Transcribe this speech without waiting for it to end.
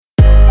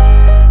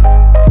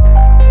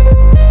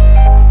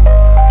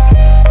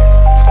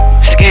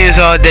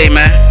all day,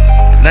 man.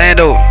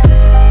 Lando.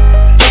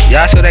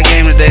 Y'all saw that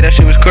game today. That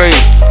shit was crazy.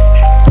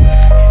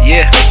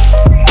 Yeah.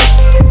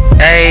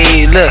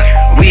 Hey, look.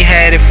 We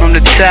had it from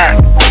the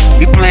top.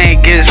 We playing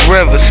against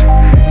Rivers.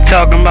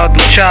 Talking about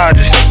them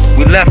Chargers.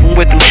 We left them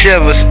with them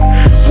shivers.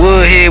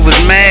 Woodhead was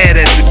mad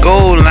at the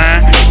goal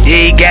line.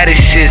 Yeah, he got his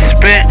shit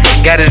spent.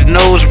 Got his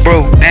nose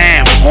broke.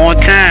 Damn. On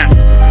time.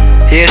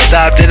 He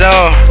stopped it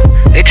all.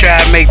 They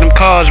tried to make them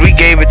calls. We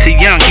gave it to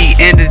Young. He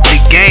ended the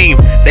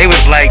game. They was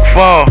like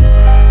fall.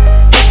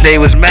 They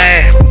was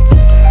mad.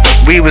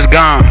 We was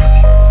gone.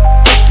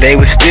 They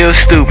was still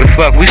stupid.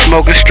 Fuck, we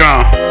smoking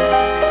strong.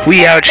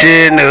 We out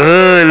here in the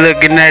hood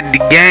looking at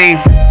the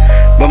game.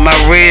 But my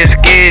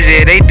redskins,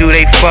 yeah, they do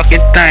they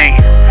fucking thing.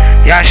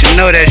 Y'all should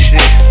know that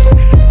shit.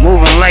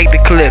 Moving like the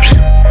clips.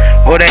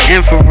 Or that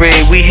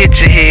infrared, we hit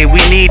your head,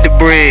 we need the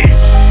bread.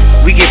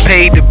 We get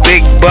paid the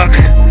big bucks,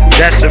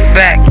 that's a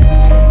fact.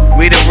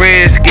 We the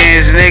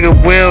redskins, nigga,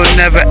 will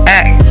never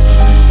act.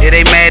 Yeah,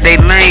 they mad, they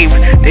lame.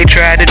 They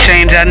tried to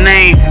change our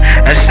name.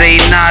 I say,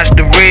 nah, it's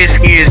the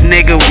redskins,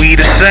 nigga, we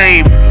the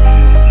same.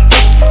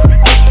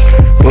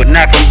 But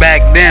not from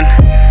back then.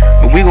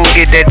 But we gon'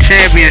 get that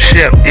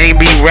championship, ain't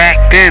be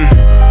racked in.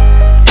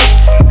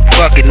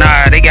 Fuck it,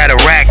 nah, they got a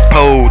rack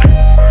pulled.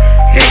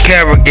 And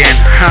Kerrigan,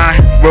 huh?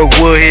 Broke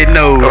Woodhead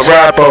nose. A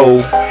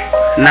rapo.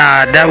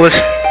 Nah, that was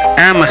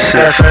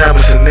Emerson. That's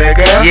Emerson,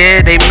 nigga.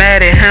 Yeah, they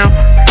mad at him.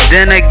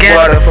 Then again,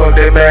 why the fuck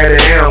they mad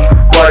at him?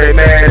 Why they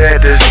mad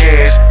at the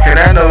skins? And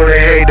I know they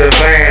hate the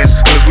fans.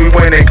 Cause we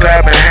went and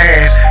clapping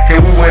hands.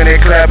 And we went and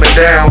clapping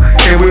down.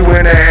 And we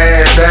went and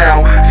hands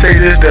down. Say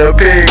this the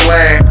pig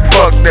land.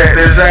 Fuck that,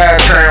 this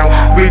our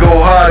town. We go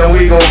hard and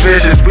we go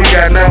vicious. We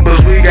got numbers,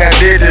 we got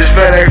digits.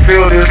 FedEx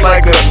Field is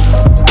like a...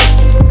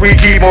 We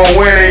keep on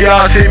winning,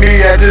 y'all see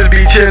me, I just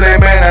be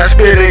chillin', man. I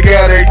spit it,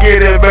 gotta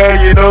get it,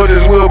 man. You know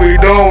this what we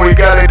doing. We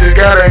gotta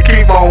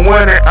keep on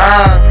winning.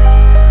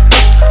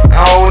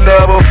 I don't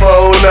never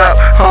fold up,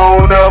 I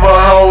don't never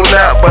hold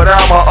up, but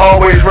I'ma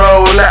always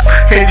roll up.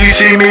 And you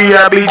see me,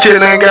 I be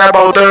chillin', got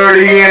about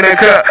 30 in the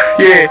cup.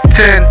 Yeah,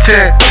 10,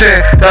 10,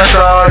 10, that's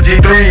all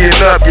G3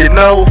 is up, you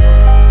know.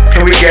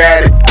 And we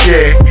got it,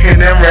 yeah, in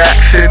them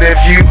racks. And if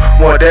you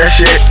want that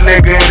shit,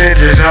 nigga, then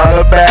just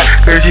holler back.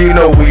 Cause you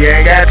know we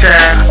ain't got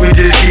time. We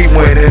just keep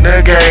winning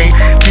the game.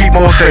 Keep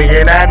on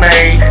saying our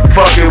name.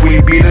 Fuck it,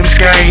 we beat them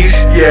skanks,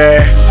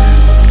 yeah.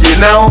 You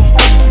know,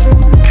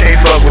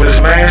 can't fuck with